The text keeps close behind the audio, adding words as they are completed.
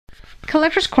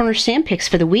Collector's Corner stamp picks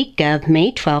for the week of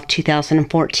May 12,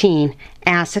 2014.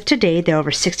 As of today, there are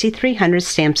over 6,300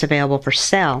 stamps available for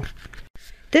sale.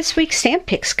 This week's stamp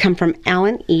picks come from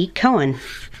Alan E. Cohen.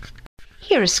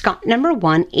 Here is Scott number 1,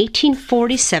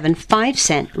 1847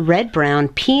 5-cent red brown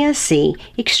PSC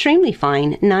extremely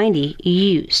fine 90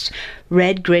 used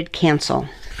red grid cancel.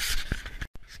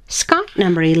 Scott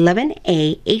number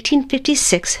 11A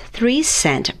 1856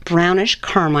 3-cent brownish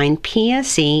carmine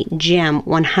PSC gem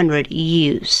 100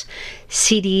 used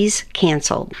CDs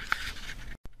canceled.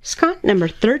 Scott number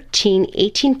 13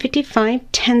 1855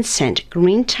 10-cent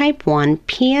green type 1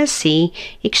 PSC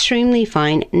extremely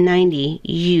fine 90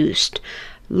 used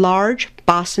large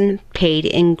Boston paid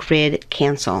in grid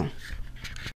cancel.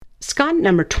 Scott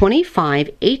number 25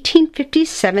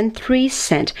 1857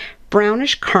 3-cent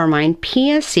brownish carmine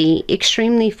PSC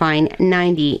extremely fine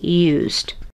 90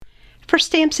 used. For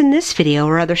stamps in this video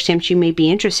or other stamps you may be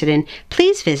interested in,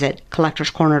 please visit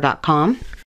collectorscorner.com.